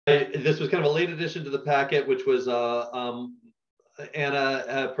This was kind of a late addition to the packet, which was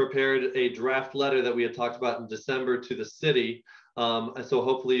Anna prepared a draft letter that we had talked about in December to the city. And so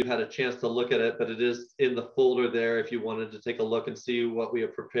hopefully you had a chance to look at it, but it is in the folder there if you wanted to take a look and see what we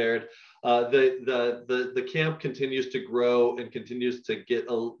have prepared. The camp continues to grow and continues to get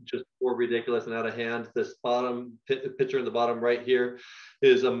just more ridiculous and out of hand. This bottom picture in the bottom right here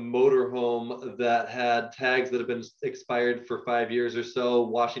is a motorhome that had tags that have been expired for 5 years or so,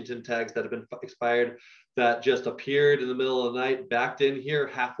 Washington tags that have been expired, that just appeared in the middle of the night, backed in here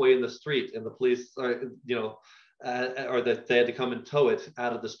halfway in the street, and the police are, or that they had to come and tow it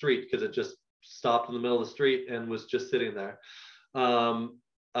out of the street because it just stopped in the middle of the street and was just sitting there.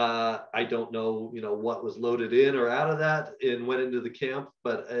 I don't know, what was loaded in or out of that and went into the camp,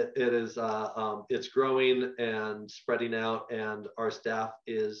 but it's growing and spreading out, and our staff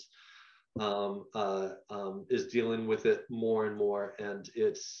is dealing with it more and more, and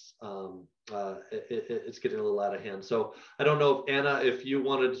it's getting a little out of hand. So I don't know, Anna, if you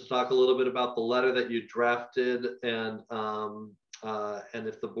wanted to talk a little bit about the letter that you drafted, and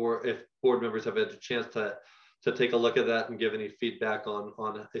if board members have had a chance to take a look at that and give any feedback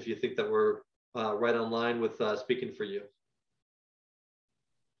on if you think that we're right on line with speaking for you.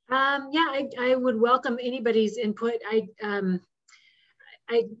 Yeah, I would welcome anybody's input.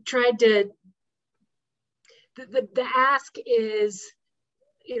 I tried to, the ask is,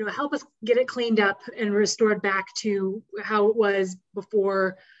 help us get it cleaned up and restored back to how it was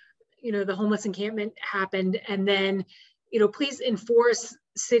before, the homeless encampment happened. And then, please enforce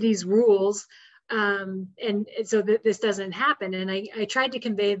city's rules, and so that this doesn't happen. And I tried to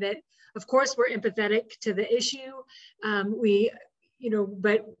convey that, of course, we're empathetic to the issue.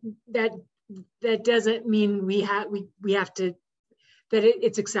 But that doesn't mean we have to, that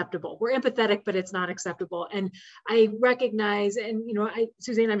it's acceptable. We're empathetic, but it's not acceptable. And I recognize, and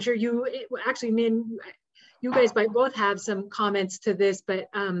Suzanne, I'm sure you guys might both have some comments to this, but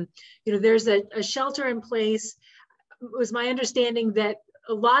there's a shelter in place. It was my understanding that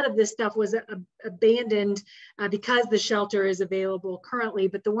a lot of this stuff was abandoned because the shelter is available currently,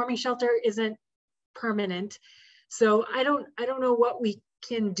 but the warming shelter isn't permanent. So I don't know what we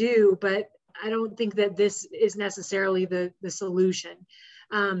can do, but I don't think that this is necessarily the solution.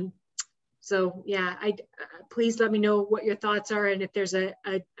 So yeah, please let me know what your thoughts are, and if there's a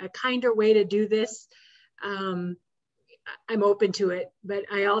kinder way to do this, I'm open to it. But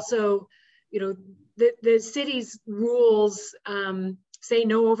I also, the city's rules say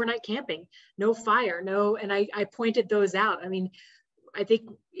no overnight camping, no fire, and I pointed those out. I mean, I think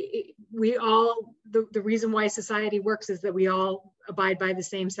we all, the reason why society works is that we all abide by the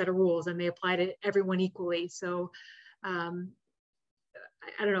same set of rules and they apply to everyone equally. So I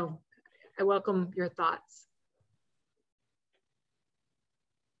don't know, I welcome your thoughts.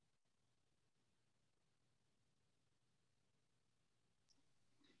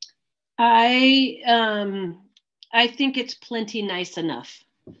 I think it's plenty nice enough.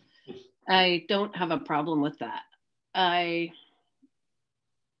 I don't have a problem with that.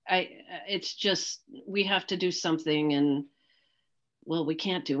 It's just, we have to do something, and well, we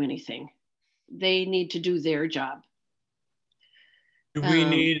can't do anything. They need to do their job. Do we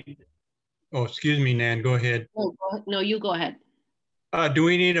need, oh, excuse me, Nan, go ahead. No, you go ahead. Do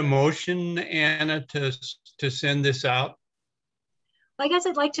we need a motion, Anna, to send this out? I guess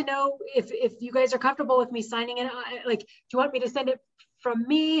I'd like to know if you guys are comfortable with me signing it. Like, do you want me to send it from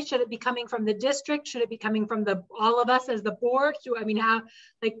me? Should it be coming from the district? Should it be coming from all of us as the board?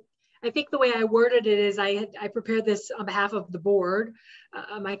 I think the way I worded it is I prepared this on behalf of the board.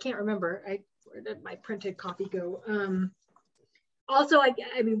 I can't remember. Where did my printed copy go? Also, I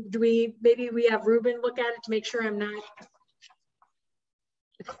mean, maybe we have Ruben look at it to make sure I'm not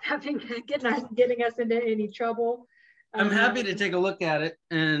getting us into any trouble. I'm happy to take a look at it,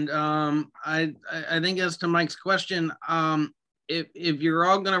 and I think as to Mike's question, if you're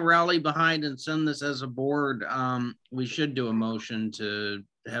all going to rally behind and send this as a board, we should do a motion to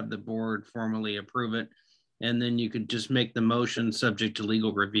have the board formally approve it, and then you could just make the motion subject to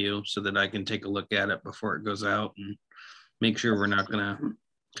legal review so that I can take a look at it before it goes out and make sure we're not going to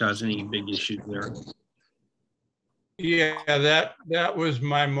cause any big issues there. Yeah, that was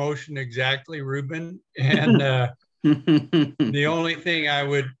my motion exactly, Ruben. And the only thing I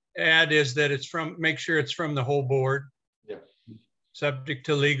would add is that make sure it's from the whole board. Yeah. Subject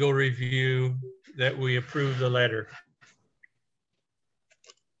to legal review, that we approve the letter.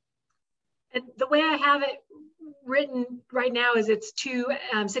 And the way I have it written right now is it's to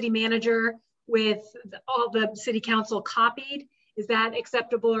city manager with all the city council copied. Is that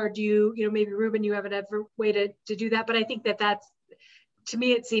acceptable, or do you maybe Ruben, you have another way to do that? But I think that's to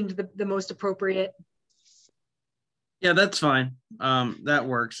me, it seemed the most appropriate. Yeah, that's fine. That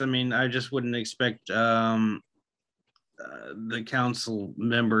works. I mean, I just wouldn't expect the council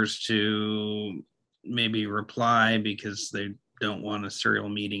members to maybe reply because they don't want a serial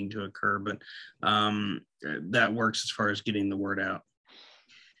meeting to occur, but that works as far as getting the word out.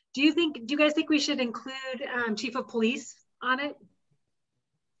 Do you guys think we should include Chief of Police on it,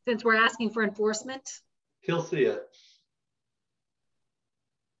 since we're asking for enforcement? He'll see it.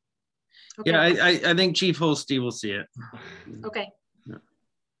 Okay. Yeah, I think Chief Holste will see it. Okay. Yeah.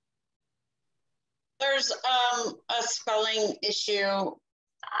 There's a spelling issue.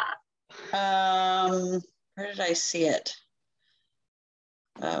 Where did I see it?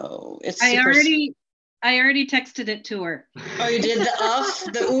 Oh, it's I already texted it to her. Oh, you did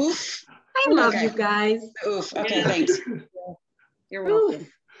the oof? I love you guys. The oof. Okay, Yeah. thanks. You're welcome.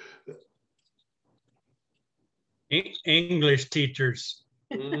 English teachers.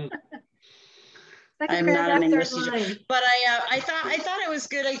 I'm not an English teacher, but I thought it was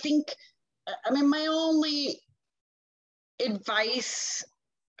good. I think, I mean, my only advice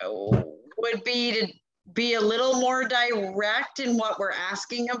would be to be a little more direct in what we're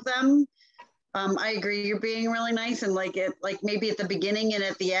asking of them. I agree, you're being really nice, and like maybe at the beginning and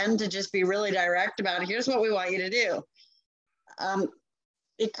at the end to just be really direct about here's what we want you to do.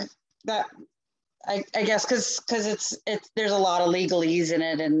 I guess because it's there's a lot of legalese in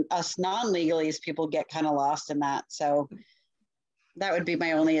it, and us non-legalese people get kind of lost in that. So that would be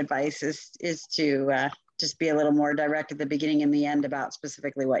my only advice is to just be a little more direct at the beginning and the end about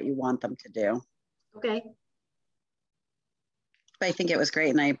specifically what you want them to do. Okay. But I think it was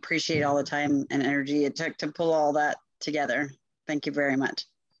great, and I appreciate all the time and energy it took to pull all that together. Thank you very much.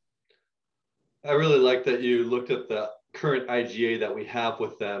 I really like that you looked at the current IGA that we have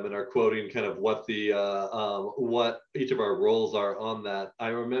with them and are quoting kind of what the what each of our roles are on that. I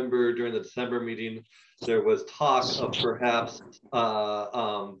remember during the December meeting, there was talk of perhaps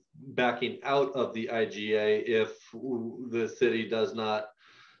backing out of the IGA if the city does not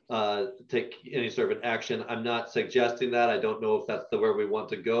take any sort of an action. I'm not suggesting that. I don't know if that's where we want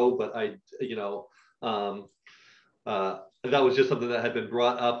to go, but that was just something that had been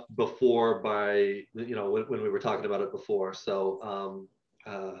brought up before by, when we were talking about it before. So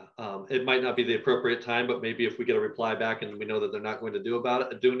it might not be the appropriate time, but maybe if we get a reply back and we know that they're not going to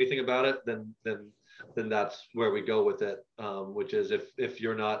do anything about it, then that's where we go with it, which is if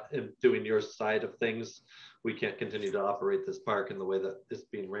you're not doing your side of things, we can't continue to operate this park in the way that it's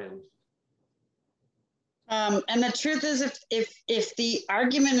being ran. And the truth is, if the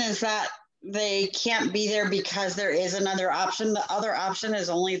argument is that they can't be there because there is another option, the other option is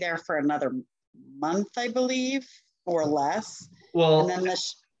only there for another month, I believe, or less. Well, and then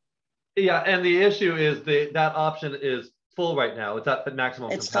yeah, and the issue is that option is full right now. It's at the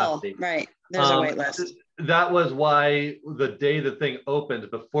maximum capacity. Full, right? There's a wait list. That was why the day the thing opened,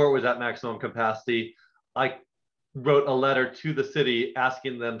 before it was at maximum capacity, I wrote a letter to the city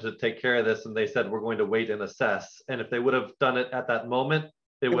asking them to take care of this, and they said we're going to wait and assess. And if they would have done it at that moment,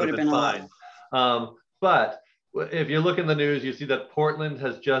 it would have been fine. But if you look in the news, you see that Portland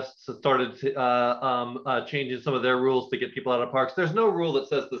has just started changing some of their rules to get people out of parks. There's no rule that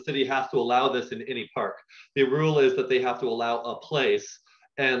says the city has to allow this in any park. The rule is that they have to allow a place,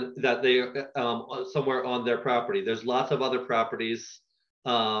 and that they somewhere on their property. There's lots of other properties,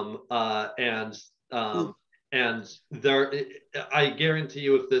 and there, I guarantee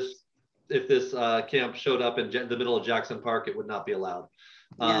you, if this camp showed up in the middle of Jackson Park, it would not be allowed.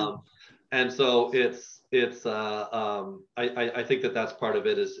 Yeah. And so I think that's part of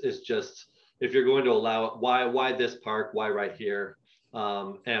it is just, if you're going to allow it, why this park, why right here,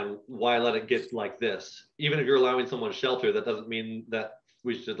 and why let it get like this? Even if you're allowing someone shelter, that doesn't mean that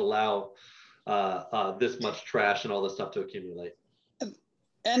we should allow this much trash and all this stuff to accumulate.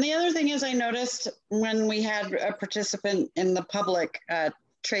 And the other thing is, I noticed when we had a participant in the public,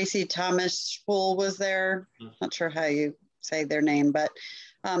 Tracy Thomas Spool was there. Not sure how you say their name, but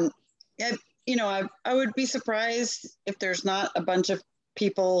I would be surprised if there's not a bunch of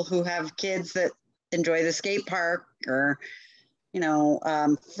people who have kids that enjoy the skate park, or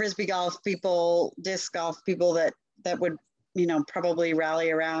frisbee golf people, disc golf people that would probably rally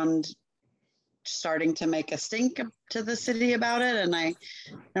around starting to make a stink to the city about it. And I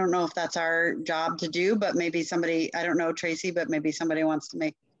don't know if that's our job to do, but maybe somebody, I don't know Tracy, but maybe somebody wants to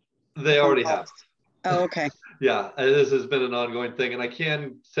make. They already have. Oh, okay. Yeah, this has been an ongoing thing, and I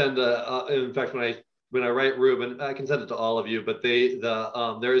can send in fact, when I write Ruben, I can send it to all of you, but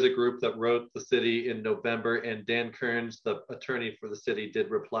there is a group that wrote the city in November, and Dan Kearns, the attorney for the city,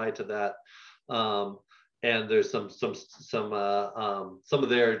 did reply to that. and there's some of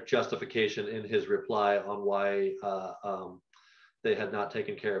their justification in his reply on why they had not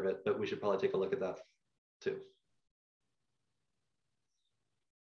taken care of it, but we should probably take a look at that too.